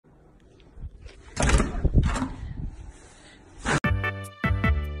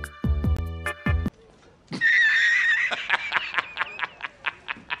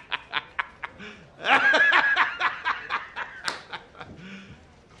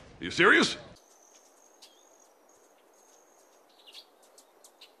Are you serious?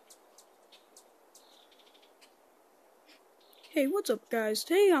 Hey, what's up guys?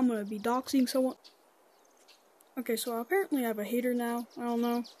 Today I'm gonna be doxing someone. Okay, so apparently I have a hater now. I don't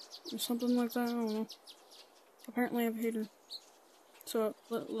know. Or something like that, I don't know. Apparently I have a hater. So,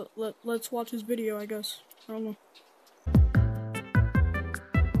 let's watch his video, I guess. I don't know.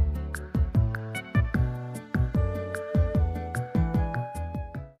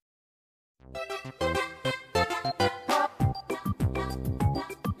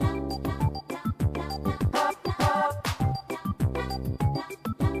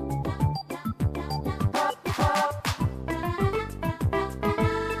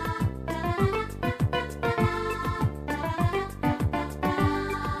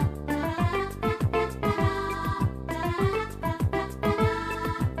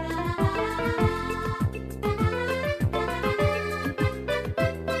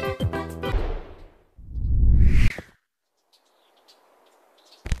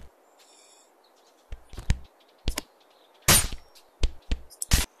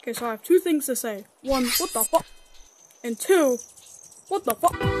 Okay, so I have two things to say. One, what the fuck? And two, what the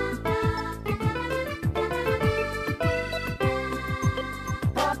fuck?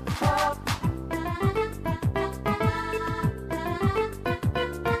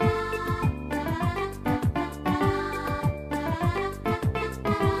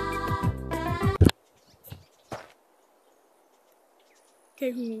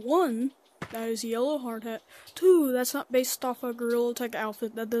 Okay, one, that is yellow hard hat. Two, that's not based off a gorilla tech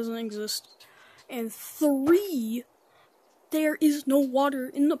outfit, that doesn't exist. And three, there is no water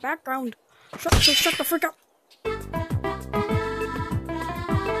in the background. Shut the frick up.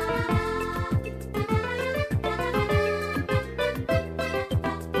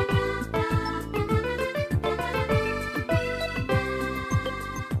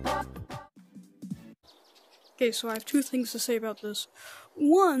 Okay, so I have two things to say about this.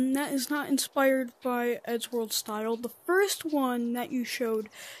 One, that is not inspired by Edgeworld style. The first one that you showed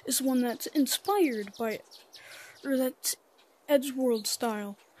is one that's inspired by, or that's Edgeworld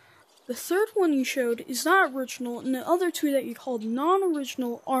style. The third one you showed is not original, and the other two that you called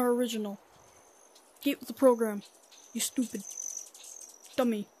non-original are original. Get with the program, you stupid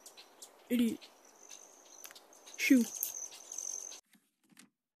dummy, idiot, shoo.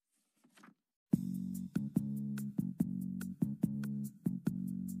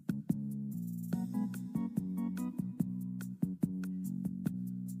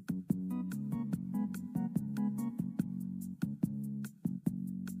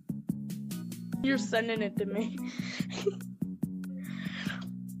 You're sending it to me.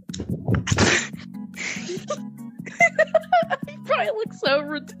 I probably look so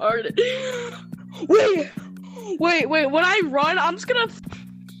retarded. Wait, when I run, I'm just gonna...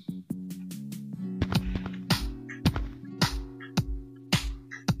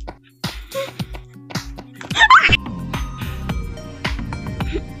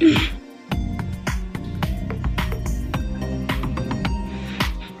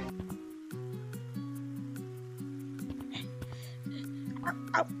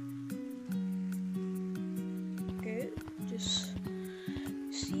 Okay, just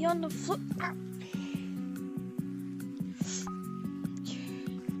see on the flip.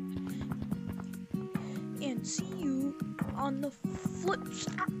 And see you on the flip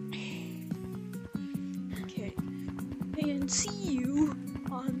side. Okay, and see you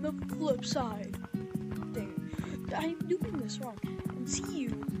on the flip side. Dang, I'm doing this wrong. And see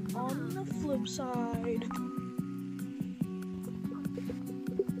you on the flip side.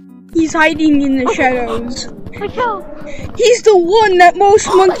 He's hiding in the shadows. Like hell. He's the one that most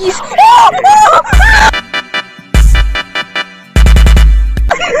monkeys.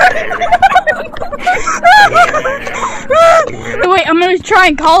 Wait, I'm gonna try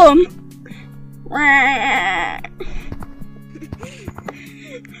and call him.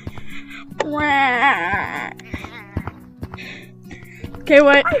 Okay,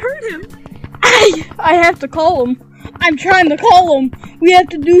 wait. I heard him. I have to call him. I'm trying to call him. We have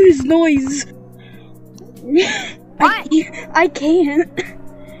to do his noise. I can't.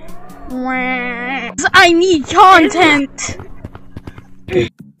 I need content.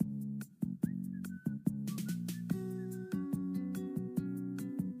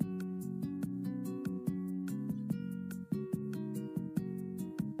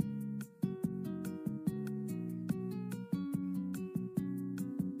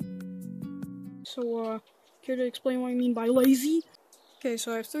 So, care to explain what I mean by lazy? Okay,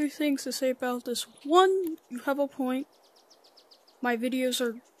 so I have three things to say about this. One, you have a point. My videos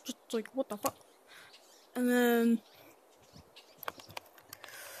are just like, what the fuck? And then,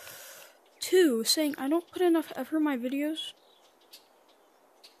 2, saying I don't put enough effort in my videos.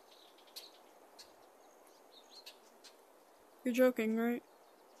 You're joking, right?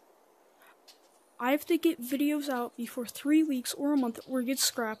 I have to get videos out before 3 weeks or a month or get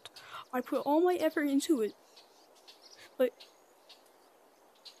scrapped. I put all my effort into it. But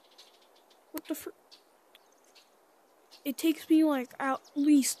what the it takes me like at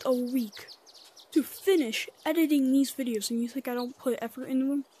least a week to finish editing these videos, and you think I don't put effort into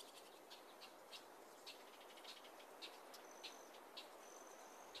them?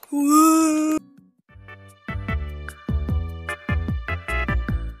 Whoa.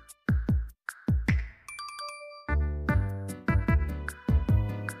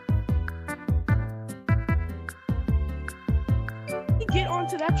 Get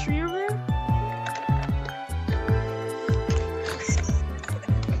onto that tree over there.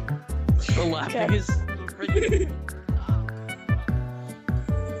 The laughing is ridiculous.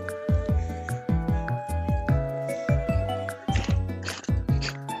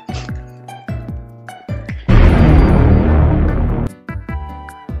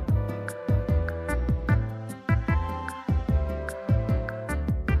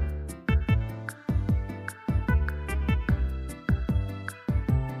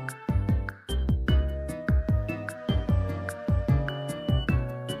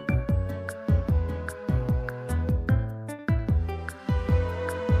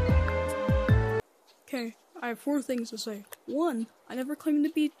 Okay, I have 4 things to say. 1, I never claimed to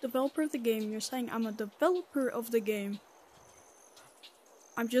be developer of the game. You're saying I'm a developer of the game.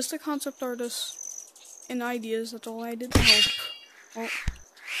 I'm just a concept artist and ideas. That's all I did to help. Well,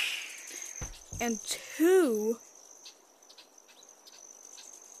 and 2,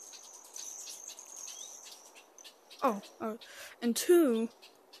 and 2,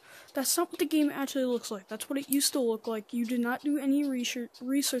 that's not what the game actually looks like. That's what it used to look like. You did not do any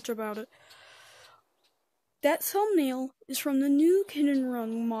research about it. That thumbnail is from the new Kid &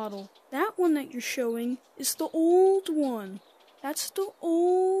 Run model. That one that you're showing is the old one. That's the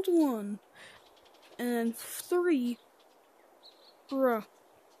old one. And then 3, bruh.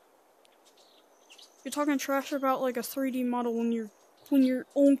 You're talking trash about like a 3D model when your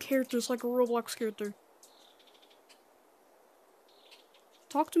own character's like a Roblox character.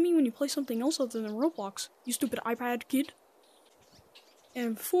 Talk to me when you play something else other than Roblox, you stupid iPad kid.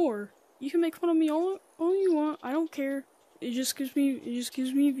 And 4, you can make fun of me all you want. I don't care. It just gives me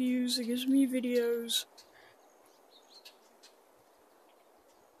views. It gives me videos.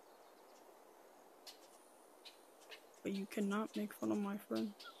 But you cannot make fun of my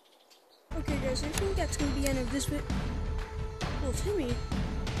friend. Okay, guys, I think that's gonna be the end of this video. Well, Timmy,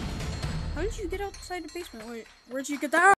 how did you get outside the basement? Wait, where'd you get that?